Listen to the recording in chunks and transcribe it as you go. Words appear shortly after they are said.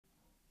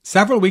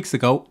Several weeks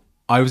ago,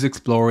 I was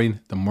exploring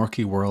the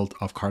murky world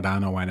of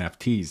Cardano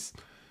NFTs.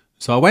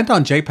 So I went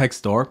on JPEG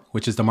Store,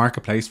 which is the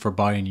marketplace for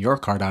buying your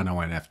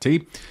Cardano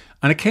NFT,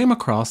 and I came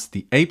across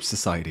the Ape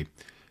Society.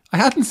 I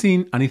hadn't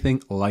seen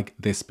anything like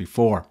this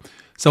before.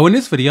 So in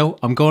this video,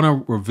 I'm going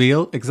to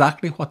reveal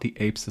exactly what the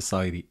Ape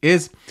Society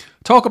is,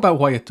 talk about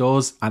why it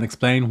does, and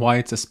explain why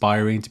it's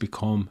aspiring to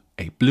become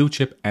a blue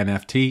chip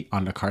NFT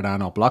on the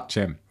Cardano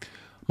blockchain.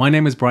 My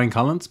name is Brian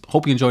Collins.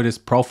 Hope you enjoyed this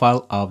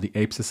profile of the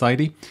Ape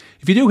Society.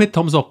 If you do, hit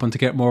thumbs up, and to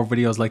get more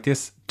videos like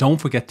this, don't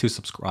forget to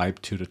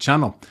subscribe to the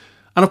channel.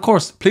 And of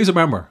course, please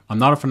remember, I'm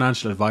not a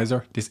financial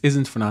advisor. This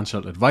isn't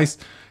financial advice.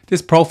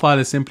 This profile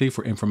is simply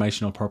for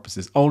informational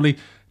purposes only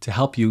to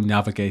help you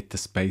navigate the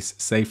space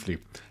safely.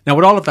 Now,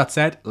 with all of that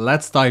said,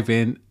 let's dive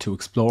in to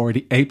explore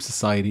the Ape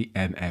Society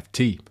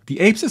NFT.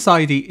 The Ape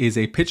Society is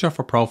a picture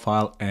for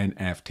profile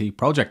NFT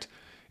project.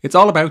 It's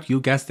all about, you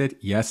guessed it,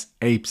 yes,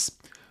 apes.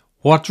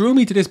 What drew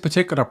me to this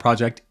particular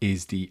project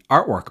is the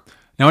artwork.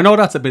 Now, I know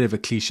that's a bit of a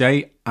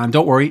cliche, and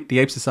don't worry, the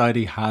Ape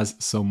Society has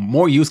some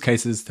more use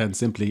cases than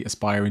simply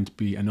aspiring to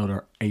be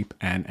another ape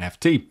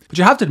NFT. But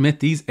you have to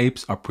admit, these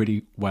apes are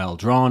pretty well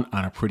drawn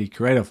and are pretty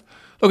creative.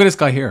 Look at this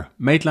guy here,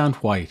 Maitland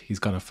White. He's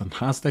got a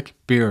fantastic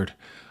beard.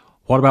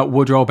 What about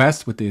Woodrow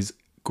Best with his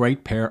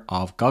great pair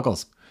of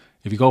goggles?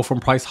 If you go from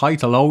price high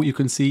to low, you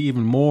can see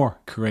even more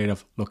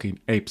creative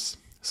looking apes.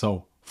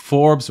 So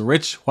Forbes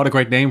Rich, what a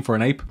great name for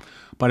an ape.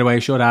 By the way, I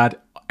should add,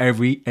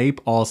 every ape,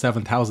 all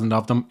 7,000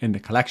 of them in the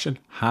collection,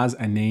 has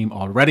a name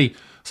already.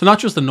 So not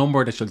just a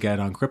number that you'll get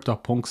on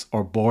CryptoPunks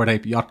or Bored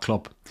Ape Yacht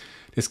Club.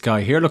 This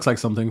guy here looks like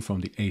something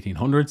from the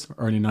 1800s,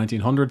 early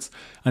 1900s.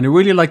 And I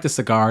really like the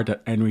cigar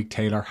that Enrique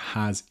Taylor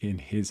has in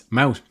his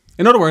mouth.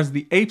 In other words,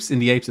 the apes in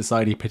the Ape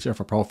Society picture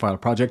for profile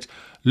project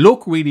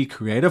look really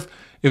creative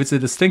if it's a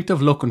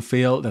distinctive look and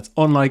feel that's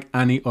unlike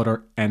any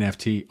other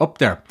NFT up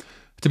there.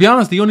 To be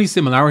honest, the only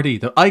similarity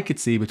that I could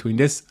see between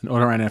this and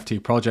other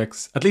NFT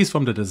projects, at least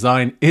from the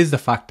design, is the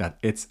fact that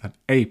it's an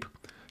ape.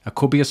 It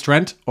could be a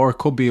strength or it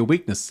could be a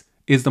weakness.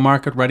 Is the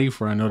market ready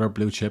for another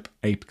blue chip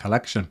ape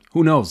collection?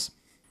 Who knows?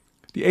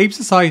 The Ape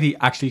Society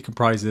actually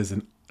comprises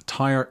an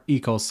entire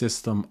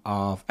ecosystem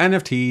of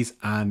NFTs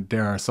and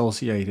their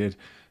associated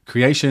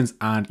creations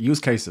and use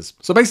cases.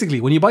 So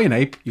basically, when you buy an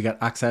ape, you get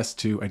access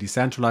to a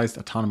decentralized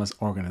autonomous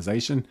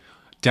organization,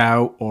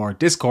 DAO or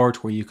Discord,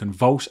 where you can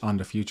vote on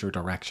the future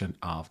direction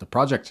of the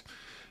project.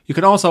 You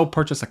can also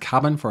purchase a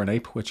cabin for an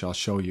ape, which I'll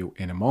show you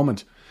in a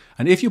moment.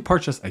 And if you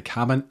purchase a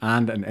cabin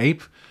and an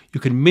ape, you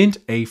can mint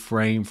a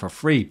frame for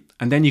free.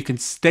 And then you can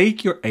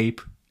stake your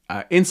ape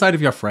inside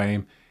of your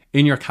frame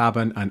in your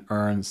cabin and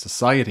earn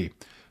Society.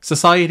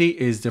 Society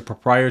is the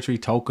proprietary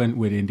token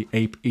within the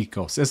ape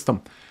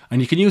ecosystem.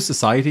 And you can use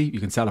Society, you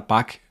can sell it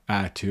back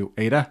to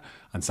ADA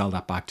and sell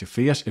that back to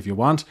Fiat if you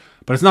want.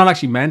 But it's not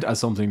actually meant as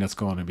something that's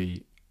going to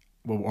be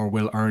or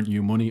will earn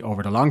you money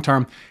over the long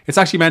term. It's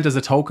actually meant as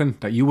a token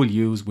that you will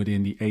use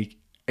within the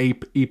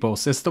ape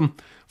ecosystem,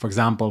 for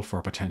example, for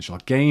a potential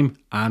game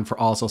and for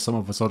also some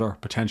of its other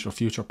potential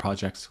future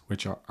projects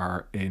which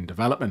are in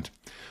development.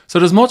 So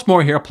there's much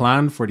more here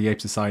planned for the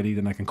Ape Society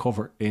than I can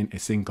cover in a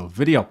single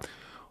video.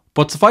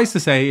 But suffice to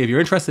say, if you're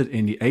interested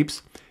in the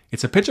apes,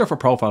 it's a picture for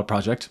profile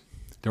project.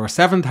 There are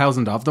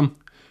 7,000 of them.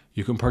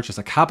 You can purchase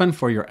a cabin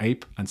for your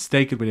ape and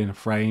stake it within a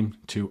frame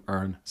to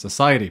earn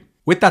Society.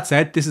 With that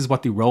said, this is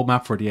what the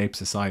roadmap for the Ape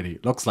Society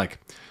looks like.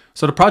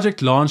 So the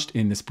project launched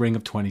in the spring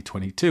of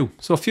 2022,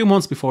 so a few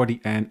months before the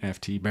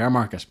NFT bear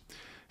market.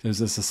 There's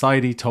a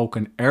Society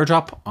token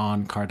airdrop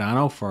on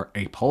Cardano for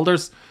ape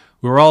holders.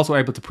 We were also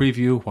able to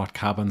preview what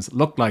cabins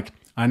looked like.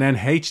 And then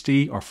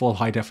HD or full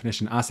high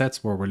definition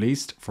assets were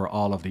released for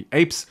all of the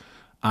apes.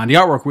 And the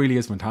artwork really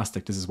is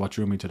fantastic. This is what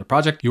drew me to the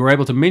project. You were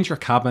able to mint your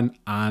cabin,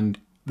 and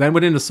then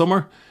within the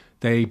summer,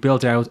 they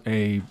built out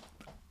a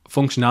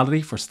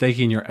functionality for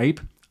staking your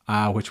ape,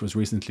 which was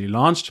recently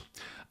launched.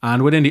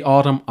 And within the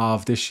autumn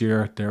of this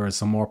year, there are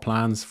some more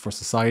plans for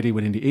Society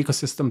within the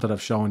ecosystem that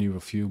I've shown you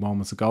a few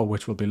moments ago,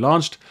 which will be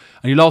launched.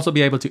 And you'll also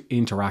be able to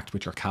interact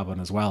with your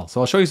cabin as well. So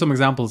I'll show you some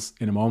examples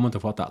in a moment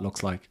of what that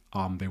looks like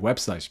on the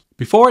website.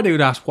 Before I do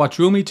that, what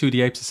drew me to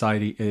the Ape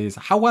Society is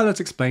how well it's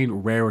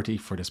explained rarity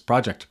for this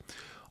project.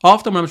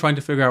 Often when I'm trying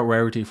to figure out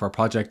rarity for a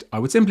project, I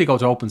would simply go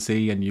to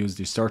OpenSea and use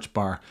the search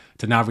bar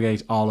to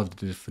navigate all of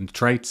the different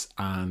traits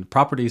and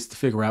properties to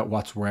figure out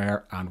what's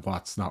rare and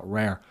what's not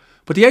rare.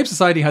 But the Ape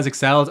Society has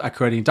excelled at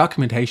creating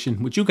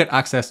documentation which you get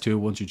access to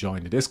once you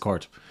join the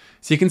Discord.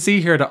 So you can see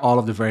here that all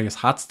of the various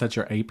hats that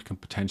your ape can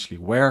potentially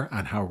wear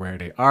and how rare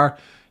they are.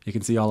 You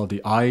can see all of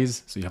the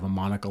eyes, so you have a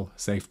monocle,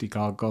 safety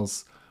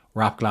goggles,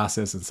 wrap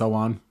glasses and so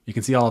on. You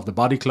can see all of the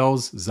body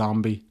clothes,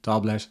 zombie,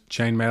 doublet,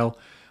 chainmail,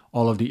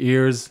 all of the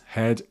ears,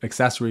 head,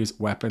 accessories,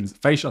 weapons,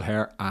 facial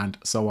hair, and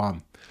so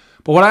on.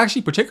 But what I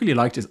actually particularly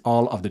liked is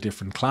all of the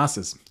different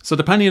classes. So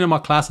depending on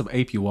what class of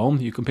ape you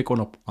own, you can pick one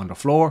up on the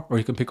floor, or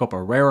you can pick up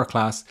a rarer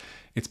class.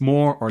 It's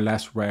more or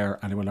less rare,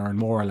 and it will earn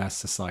more or less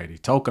Society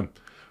token.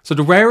 So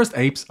the rarest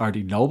apes are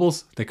the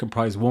nobles. They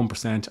comprise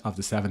 1% of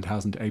the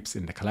 7,000 apes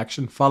in the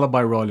collection, followed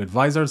by royal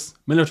advisors,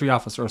 military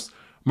officers,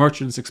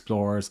 merchants,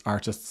 explorers,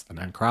 artists, and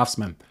then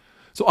craftsmen.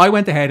 So I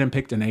went ahead and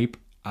picked an ape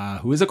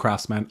who is a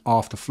craftsman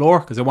off the floor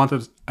because I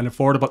wanted an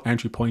affordable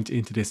entry point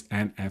into this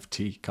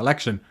NFT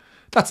collection.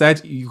 That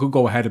said, you could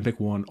go ahead and pick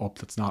one up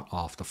that's not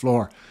off the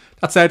floor.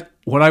 That said,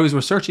 when I was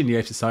researching the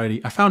Ape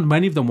Society, I found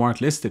many of them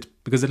weren't listed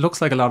because it looks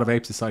like a lot of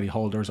Ape Society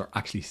holders are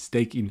actually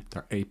staking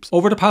their apes.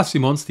 Over the past few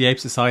months, the Ape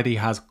Society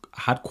has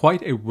had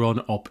quite a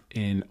run up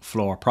in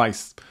floor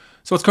price.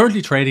 So it's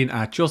currently trading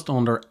at just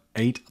under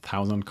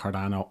 8,000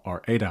 Cardano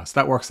or ADA. So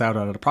that works out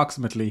at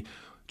approximately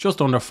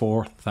just under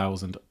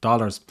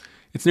 $4,000.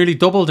 It's nearly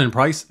doubled in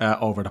price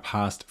over the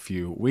past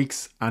few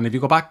weeks. And if you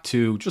go back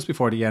to just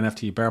before the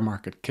NFT bear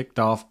market kicked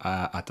off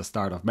at the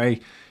start of May,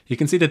 you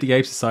can see that the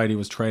Ape Society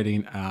was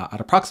trading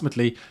at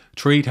approximately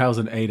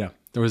 3,000 ADA.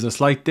 There was a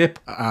slight dip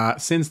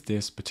since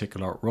this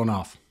particular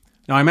runoff.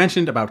 Now I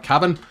mentioned about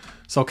Cabin.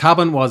 So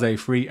Cabin was a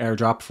free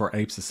airdrop for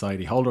Ape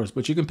Society holders,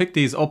 but you can pick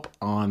these up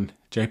on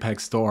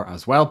JPEG Store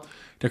as well.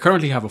 They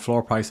currently have a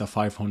floor price of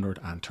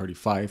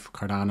 535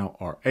 Cardano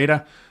or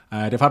ADA.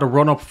 They've had a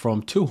run up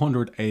from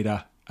 200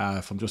 ADA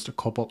from just a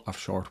couple of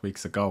short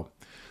weeks ago.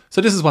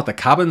 So this is what the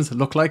cabins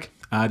look like.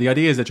 The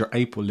idea is that your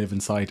ape will live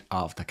inside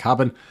of the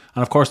cabin.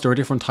 And of course, there are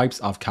different types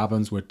of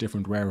cabins with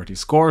different rarity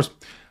scores.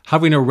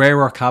 Having a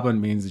rarer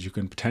cabin means that you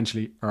can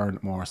potentially earn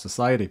more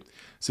society.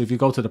 So if you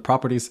go to the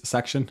properties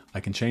section, I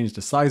can change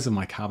the size of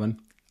my cabin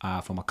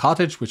from a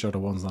cottage, which are the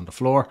ones on the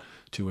floor,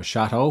 to a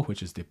chateau,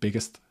 which is the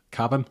biggest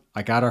cabin,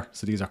 I gather.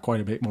 So these are quite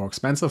a bit more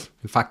expensive.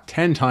 In fact,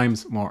 10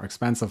 times more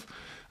expensive.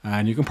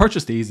 And you can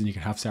purchase these and you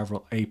can have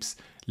several apes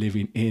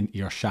living in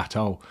your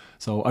chateau.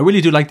 So I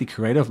really do like the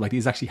creative. Like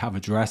these actually have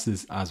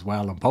addresses as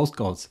well and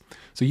postcodes.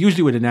 So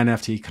usually with an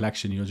NFT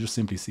collection, you'll just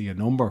simply see a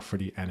number for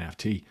the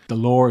NFT. The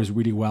lore is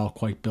really well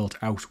quite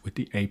built out with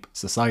the Ape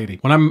Society.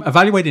 When I'm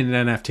evaluating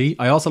an NFT,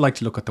 I also like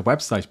to look at the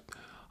website.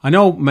 I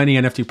know many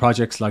NFT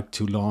projects like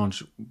to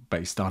launch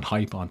based on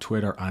hype on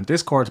Twitter and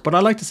Discord, but I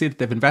like to see that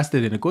they've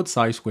invested in a good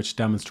site which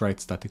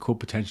demonstrates that they could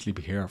potentially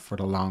be here for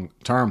the long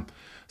term.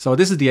 So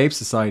this is the Ape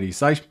Society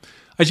site.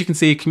 As you can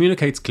see, it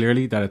communicates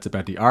clearly that it's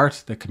about the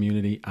art, the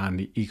community, and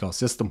the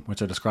ecosystem,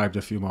 which I described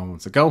a few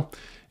moments ago.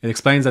 It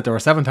explains that there are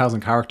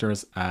 7,000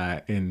 characters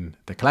in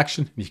the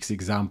collection. You can see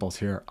examples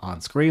here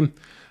on screen.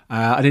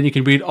 And then you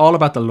can read all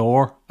about the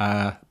lore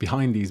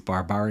behind these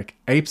barbaric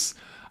apes.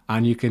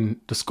 And you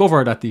can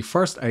discover that the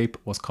first ape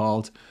was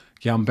called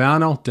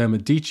Gambino de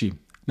Medici.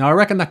 Now, I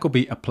reckon that could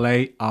be a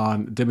play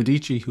on De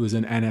Medici, who is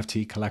an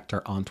NFT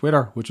collector on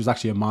Twitter, which was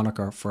actually a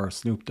moniker for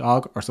Snoop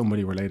Dogg or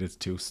somebody related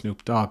to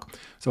Snoop Dogg.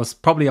 So it's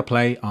probably a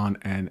play on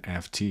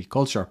NFT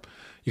culture.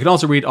 You can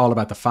also read all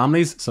about the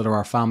families. So there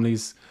are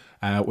families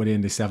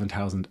within the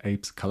 7,000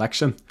 Apes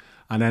collection.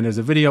 And then there's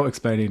a video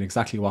explaining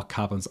exactly what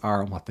cabins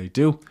are and what they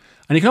do.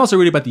 And you can also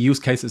read about the use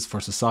cases for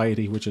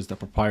society, which is the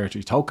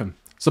proprietary token.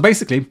 So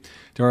basically,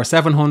 there are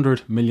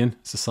 700 million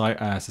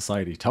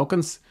society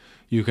tokens.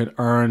 You can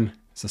earn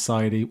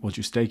society once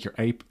you stake your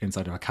ape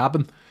inside of a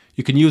cabin.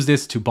 You can use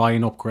this to buy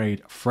and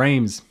upgrade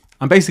frames.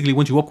 And basically,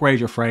 once you upgrade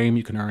your frame,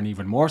 you can earn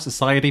even more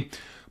society.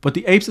 But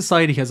the Ape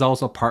Society has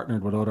also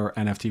partnered with other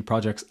NFT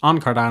projects on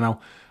Cardano.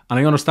 And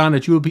I understand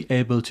that you'll be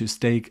able to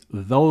stake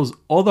those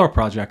other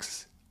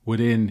projects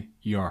within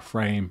your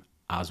frame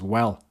as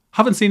well.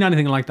 Haven't seen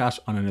anything like that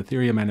on an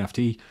Ethereum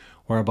NFT,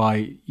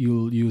 whereby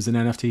you'll use an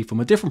NFT from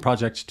a different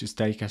project to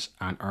stake it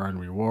and earn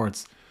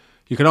rewards.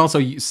 You can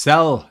also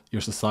sell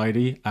your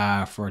society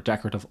for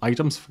decorative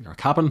items for your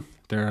cabin.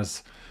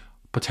 There's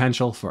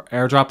potential for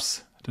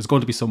airdrops. There's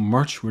going to be some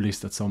merch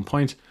released at some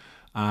point.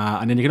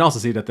 And then you can also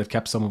see that they've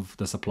kept some of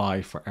the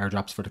supply for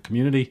airdrops for the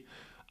community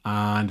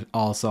and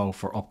also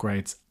for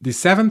upgrades. The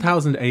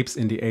 7,000 apes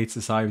in the Ape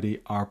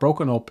Society are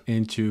broken up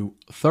into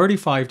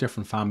 35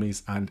 different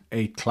families and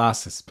 8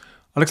 classes.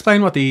 I'll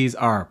explain what these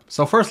are.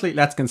 So firstly,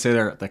 let's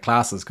consider the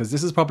classes, because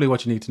this is probably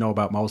what you need to know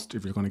about most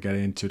if you're going to get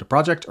into the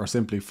project or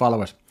simply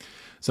follow it.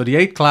 So the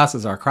 8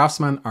 classes are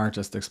craftsman,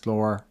 artist,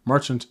 explorer,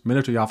 merchant,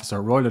 military officer,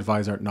 royal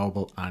advisor,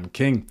 noble, and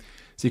king.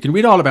 So you can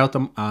read all about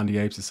them on the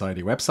Ape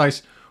Society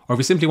website, or if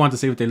you simply want to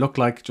see what they look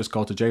like, just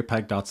go to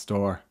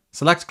jpeg.store,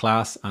 select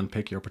class, and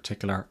pick your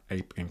particular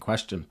ape in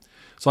question.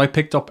 So I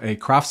picked up a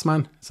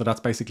craftsman, so that's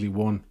basically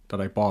one that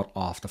I bought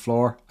off the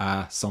floor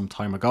some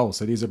time ago.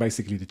 So these are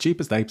basically the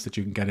cheapest apes that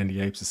you can get in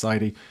the Ape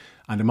Society,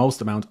 and the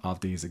most amount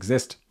of these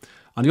exist.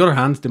 On the other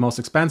hand, the most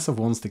expensive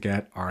ones to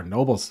get are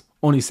nobles.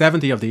 Only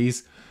 70 of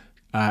these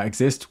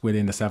exist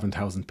within the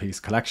 7,000 piece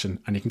collection,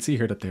 and you can see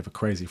here that they have a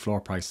crazy floor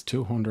price,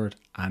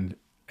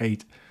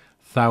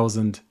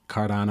 208,000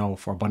 Cardano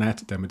for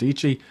Bonnet de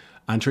Medici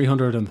and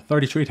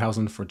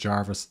 333,000 for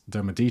Jarvis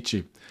de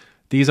Medici.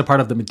 These are part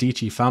of the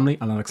Medici family,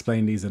 and I'll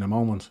explain these in a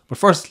moment. But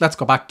first, let's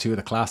go back to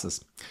the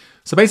classes.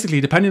 So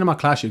basically, depending on what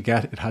class you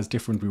get, it has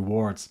different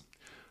rewards.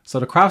 So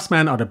the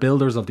craftsmen are the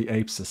builders of the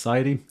Ape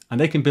Society, and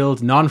they can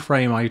build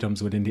non-frame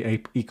items within the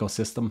ape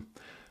ecosystem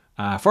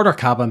for their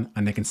cabin,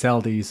 and they can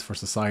sell these for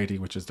society,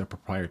 which is their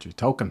proprietary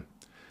token.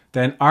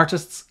 Then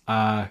artists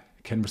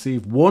can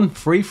receive one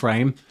free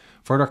frame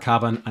for their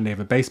cabin, and they have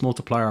a base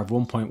multiplier of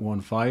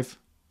 1.15.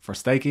 for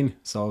staking.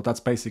 So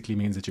that basically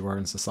means that you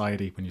earn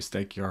society when you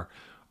stake your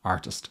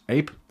artist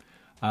ape.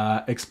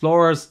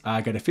 Explorers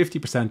get a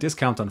 50%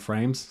 discount on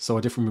frames, so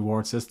a different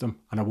reward system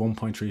and a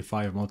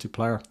 1.35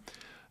 multiplier.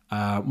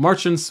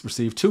 Merchants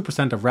receive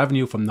 2% of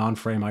revenue from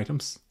non-frame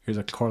items. Here's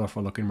a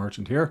colourful looking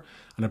merchant here,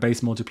 and a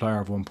base multiplier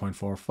of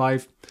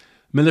 1.45.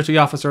 Military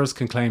officers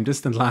can claim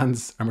distant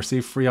lands and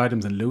receive free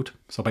items and loot,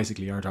 so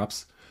basically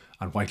airdrops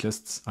and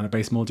whitelists, and a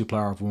base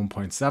multiplier of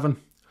 1.7.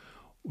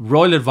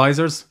 Royal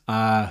advisors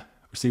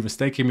receive a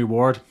staking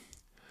reward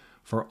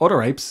for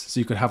other apes, so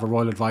you could have a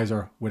royal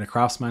advisor with a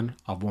craftsman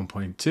of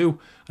 1.2,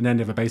 and then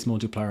they have a base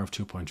multiplier of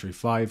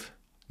 2.35.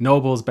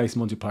 Nobles base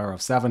multiplier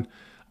of 7,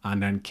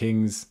 and then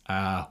kings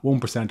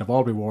 1% of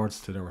all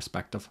rewards to their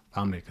respective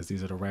family, because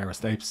these are the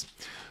rarest apes.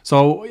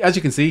 So as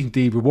you can see,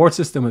 the reward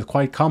system is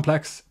quite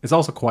complex. It's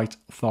also quite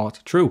thought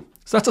through.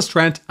 So that's a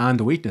strength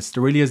and a weakness.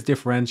 There really is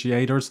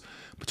differentiators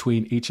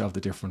between each of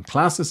the different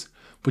classes,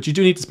 but you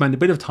do need to spend a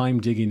bit of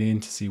time digging in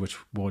to see which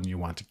one you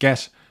want to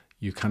get,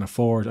 you can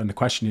afford, and the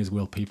question is,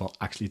 will people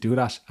actually do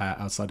that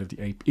outside of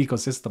the ape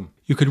ecosystem?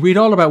 You could read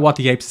all about what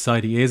the Ape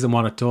Society is and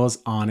what it does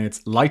on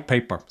its light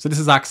paper. So this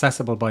is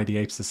accessible by the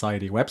Ape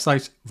Society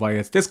website via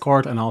its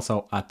Discord and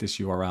also at this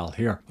URL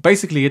here.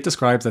 Basically, it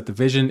describes that the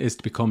vision is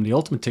to become the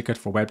ultimate ticket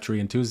for Web3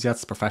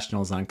 enthusiasts,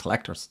 professionals and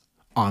collectors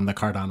on the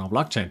Cardano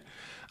blockchain.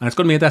 And it's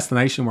going to be a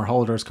destination where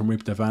holders can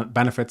reap the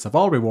benefits of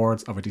all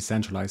rewards of a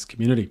decentralized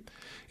community.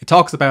 It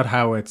talks about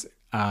how it's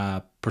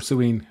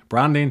pursuing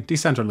branding,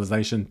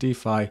 decentralization,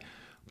 DeFi,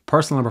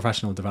 personal and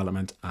professional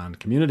development, and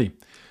community.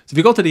 So if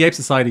you go to the Ape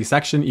Society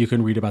section, you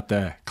can read about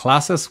the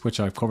classes, which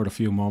I've covered a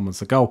few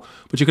moments ago,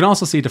 but you can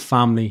also see the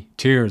family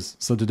tiers.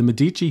 So the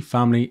Medici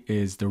family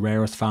is the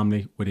rarest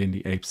family within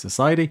the Ape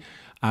Society,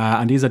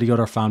 and these are the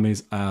other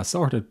families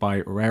sorted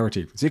by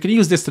rarity. So you can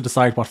use this to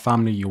decide what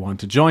family you want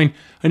to join,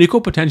 and you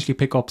could potentially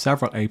pick up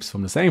several apes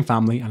from the same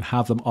family and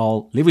have them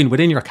all living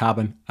within your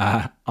cabin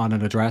on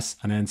an address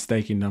and then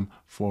staking them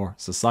for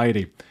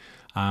society.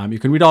 You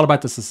can read all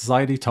about the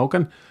society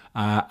token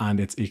and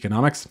its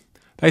economics.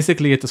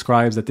 Basically, it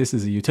describes that this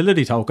is a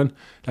utility token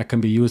that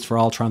can be used for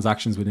all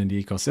transactions within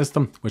the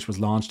ecosystem, which was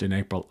launched in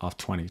April of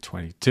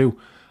 2022.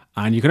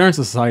 And you can earn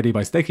society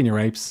by staking your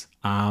apes,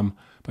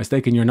 by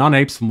staking your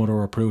non-apes from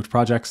other approved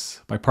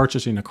projects, by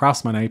purchasing a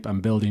craftsman ape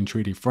and building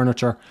 3D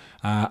furniture,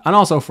 and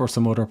also for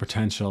some other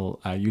potential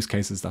use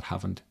cases that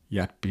haven't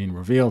yet been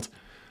revealed.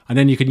 And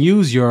then you can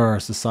use your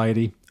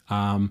society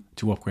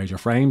to upgrade your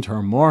frame to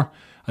earn more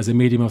as a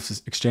medium of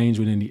exchange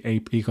within the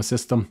ape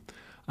ecosystem,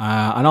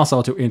 and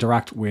also to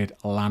interact with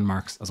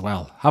landmarks as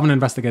well. Haven't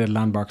investigated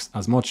landmarks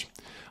as much.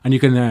 And you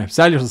can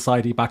sell your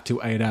society back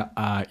to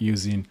ADA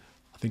using,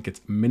 I think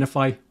it's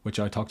Minify, which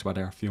I talked about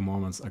there a few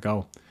moments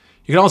ago.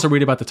 You can also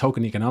read about the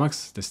token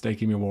economics, the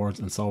staking rewards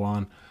and so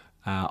on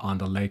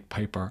the late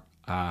paper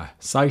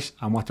site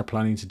and what they're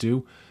planning to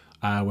do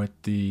with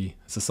the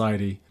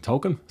society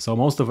token. So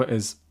most of it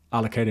is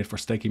allocated for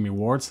staking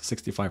rewards,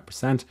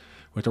 65%,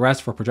 with the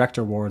rest for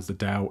projector rewards, the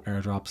DAO,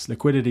 airdrops,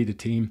 liquidity, the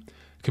team,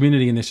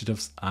 community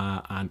initiatives,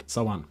 and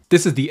so on.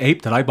 This is the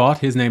ape that I bought.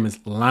 His name is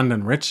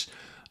Landon Rich,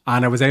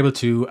 and I was able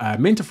to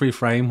mint a free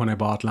frame when I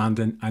bought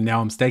Landon, and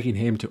now I'm staking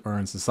him to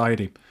earn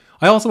society.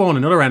 I also own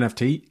another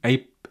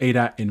NFT,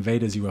 Ada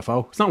Invaders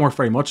UFO. It's not worth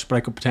very much, but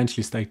I could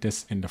potentially stake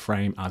this in the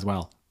frame as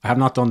well. I have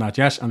not done that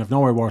yet, and have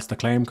no rewards to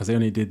claim because I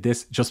only did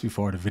this just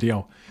before the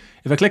video.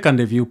 If I click on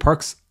the view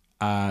perks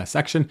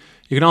section,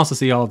 you can also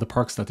see all of the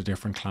perks that the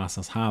different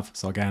classes have.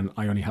 So again,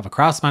 I only have a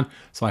craftsman,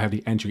 so I have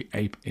the entry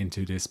ape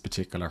into this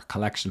particular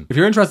collection. If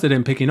you're interested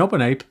in picking up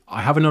an ape,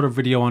 I have another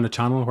video on the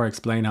channel where I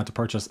explain how to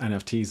purchase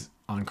NFTs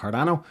on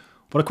Cardano.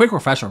 But a quick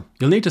refresher,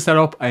 you'll need to set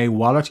up a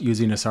wallet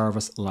using a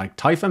service like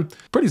Typhon,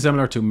 pretty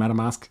similar to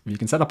MetaMask. If you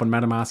can set up on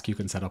MetaMask, you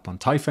can set up on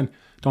Typhon.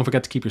 Don't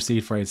forget to keep your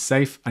seed phrase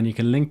safe, and you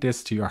can link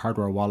this to your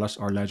hardware wallet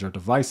or ledger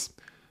device.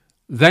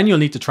 Then you'll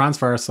need to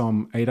transfer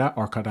some ADA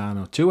or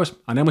Cardano to it.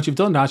 And then once you've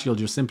done that, you'll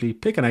just simply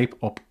pick an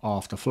ape up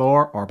off the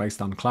floor, or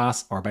based on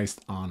class or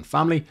based on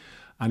family.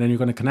 And then you're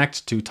going to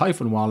connect to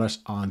Typhon wallet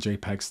on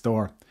JPEG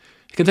Store.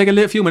 It can take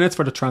a few minutes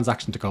for the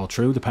transaction to go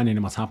through, depending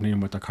on what's happening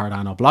with the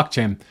Cardano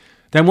blockchain.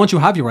 Then once you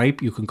have your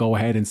ape, you can go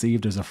ahead and see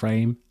if there's a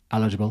frame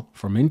eligible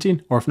for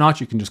minting, or if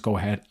not, you can just go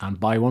ahead and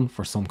buy one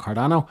for some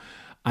Cardano.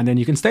 And then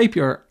you can stake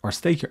your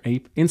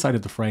ape inside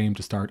of the frame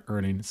to start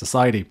earning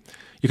society.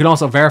 You can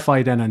also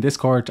verify then on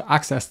Discord to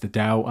access the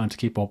DAO and to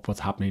keep up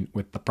what's happening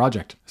with the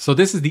project. So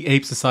this is the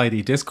Ape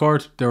Society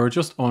Discord. There are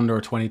just under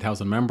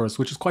 20,000 members,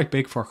 which is quite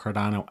big for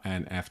Cardano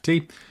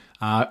NFT.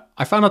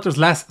 I found out there's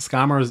less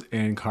scammers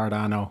in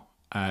Cardano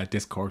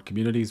Discord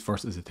communities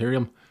versus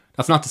Ethereum.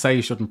 That's not to say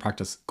you shouldn't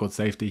practice good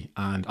safety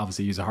and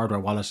obviously use a hardware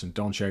wallet and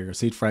don't share your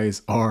seed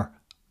phrase or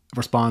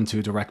respond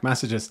to direct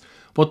messages.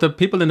 But the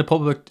people in the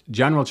public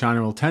general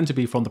channel tend to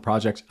be from the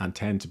project and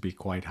tend to be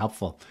quite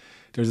helpful.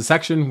 There's a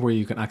section where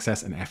you can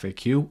access an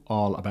FAQ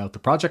all about the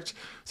project.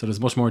 So there's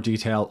much more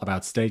detail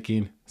about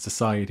staking,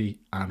 society,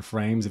 and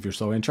frames if you're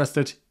so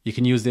interested. You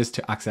can use this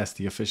to access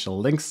the official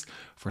links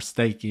for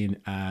staking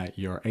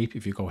your ape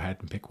if you go ahead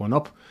and pick one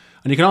up.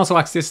 And you can also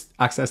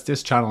access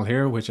this channel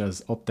here, which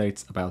has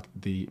updates about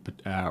the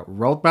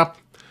roadmap.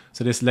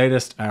 So this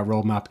latest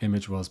roadmap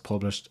image was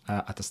published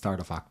at the start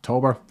of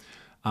October.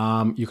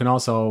 You can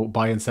also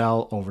buy and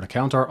sell over the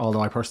counter,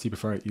 although I personally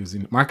prefer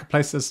using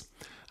marketplaces.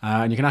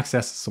 And you can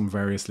access some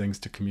various links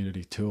to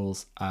community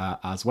tools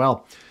as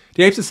well.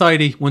 The Ape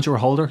Society, once you're a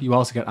holder, you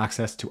also get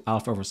access to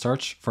alpha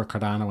research for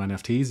Cardano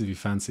NFTs if you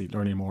fancy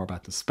learning more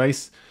about the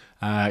space.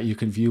 You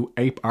can view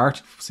ape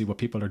art, see what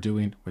people are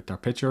doing with their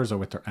pictures or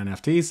with their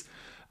NFTs.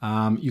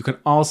 You can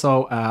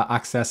also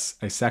access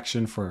a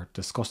section for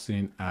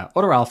discussing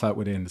other alpha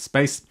within the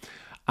space.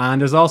 And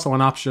there's also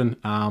an option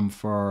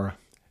for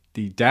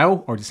the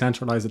DAO, or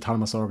Decentralized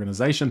Autonomous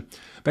Organization.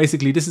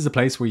 Basically, this is a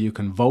place where you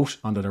can vote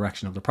on the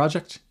direction of the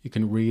project. You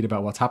can read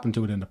about what's happened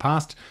to it in the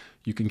past.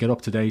 You can get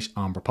up to date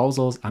on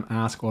proposals and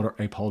ask other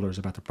ape holders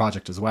about the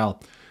project as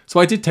well. So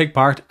I did take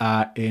part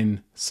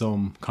in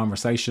some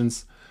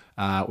conversations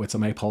with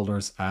some ape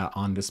holders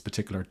on this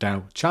particular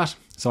DAO chat.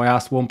 So I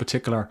asked one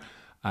particular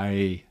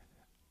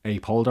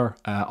ape holder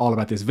all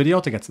about this video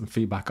to get some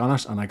feedback on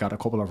it, and I got a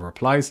couple of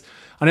replies.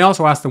 And I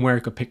also asked them where I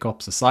could pick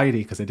up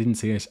Society because I didn't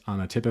see it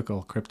on a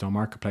typical crypto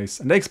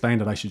marketplace, and they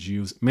explained that I should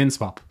use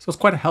MinSwap. So it's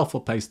quite a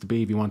helpful place to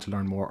be if you want to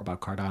learn more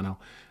about Cardano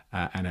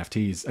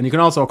NFTs. And you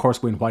can also of course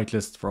go in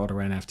whitelist for other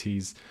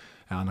NFTs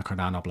on the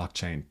Cardano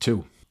blockchain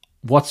too.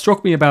 What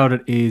struck me about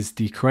it is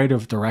the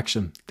creative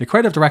direction. The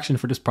creative direction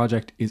for this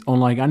project is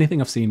unlike anything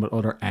I've seen with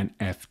other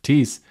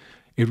NFTs.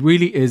 It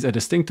really is a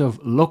distinctive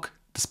look,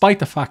 despite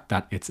the fact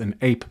that it's an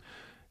ape.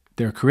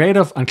 They're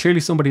creative, and clearly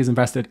somebody has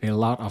invested a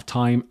lot of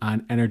time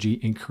and energy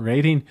in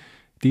creating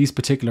these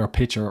particular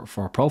picture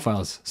for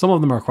profiles. Some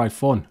of them are quite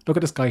fun. Look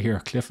at this guy here,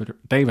 Clifford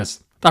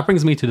Davis. That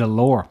brings me to the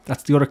lore.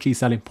 That's the other key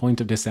selling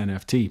point of this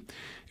NFT.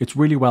 It's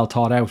really well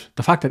thought out.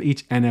 The fact that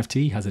each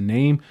NFT has a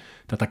name,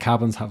 that the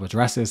cabins have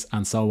addresses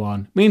and so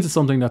on, means it's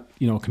something that,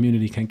 you know,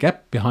 community can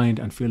get behind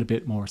and feel a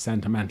bit more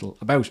sentimental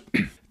about.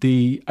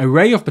 The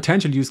array of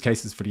potential use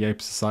cases for the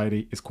Ape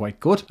Society is quite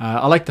good.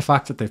 I like the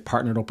fact that they've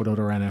partnered up with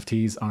other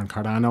NFTs on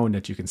Cardano and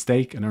that you can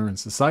stake and earn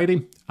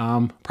Society.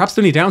 Perhaps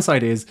the only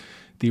downside is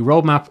the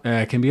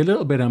roadmap can be a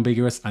little bit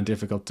ambiguous and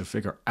difficult to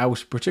figure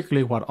out,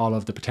 particularly what all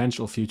of the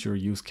potential future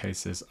use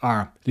cases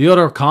are. The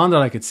other con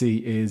that I could see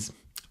is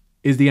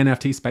the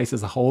NFT space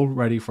as a whole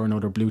ready for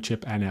another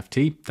Bluechip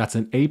NFT? That's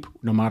an ape,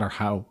 no matter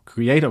how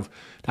creative.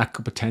 That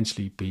could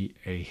potentially be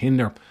a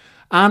hinder.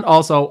 And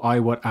also I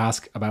would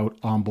ask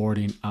about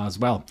onboarding as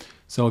well.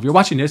 So if you're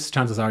watching this,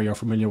 chances are you're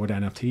familiar with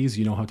NFTs,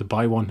 you know how to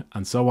buy one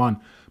and so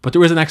on. But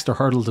there is an extra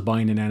hurdle to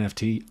buying an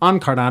NFT on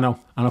Cardano.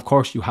 And of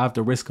course you have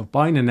the risk of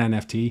buying an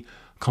NFT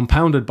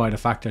compounded by the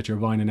fact that you're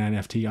buying an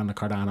NFT on the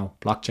Cardano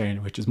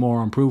blockchain, which is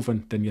more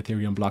unproven than the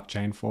Ethereum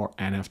blockchain for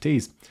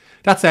NFTs.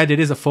 That said, it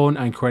is a fun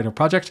and creative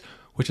project,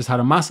 which has had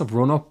a massive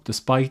run up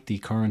despite the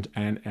current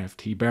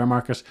NFT bear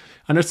market.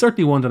 And it's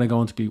certainly one that I'm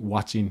going to be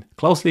watching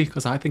closely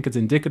because I think it's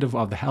indicative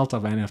of the health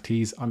of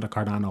NFTs on the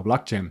Cardano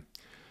blockchain.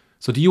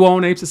 So do you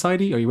own Ape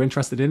Society? Are you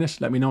interested in it?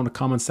 Let me know in the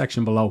comments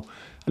section below.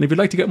 And if you'd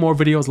like to get more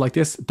videos like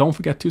this, don't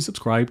forget to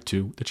subscribe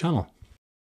to the channel.